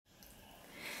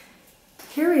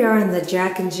Here we are in the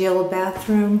Jack and Jill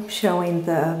bathroom, showing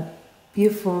the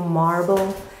beautiful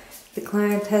marble the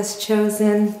client has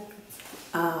chosen.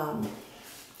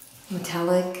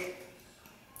 Metallic,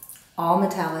 all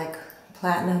metallic,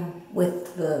 platinum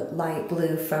with the light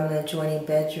blue from the adjoining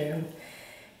bedroom.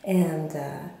 And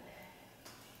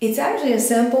it's actually a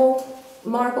simple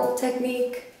marble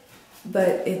technique,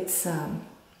 but it's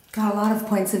got a lot of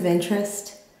points of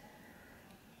interest.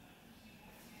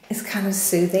 It's kind of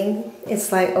soothing.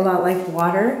 It's like a lot like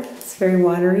water. It's very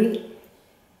watery.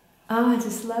 Oh, I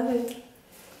just love it.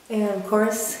 And of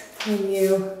course, when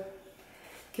you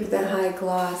give that high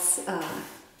gloss,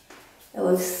 it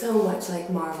looks so much like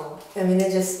marble. I mean,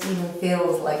 it just even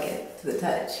feels like it to the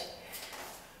touch.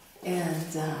 And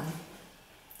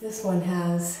this one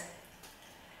has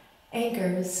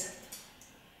anchors,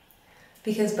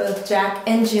 because both Jack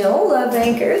and Jill love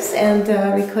anchors and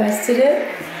requested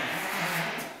it.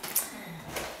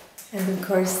 And of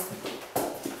course,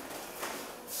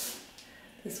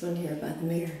 this one here by the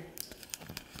mirror.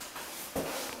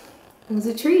 It was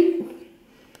a treat.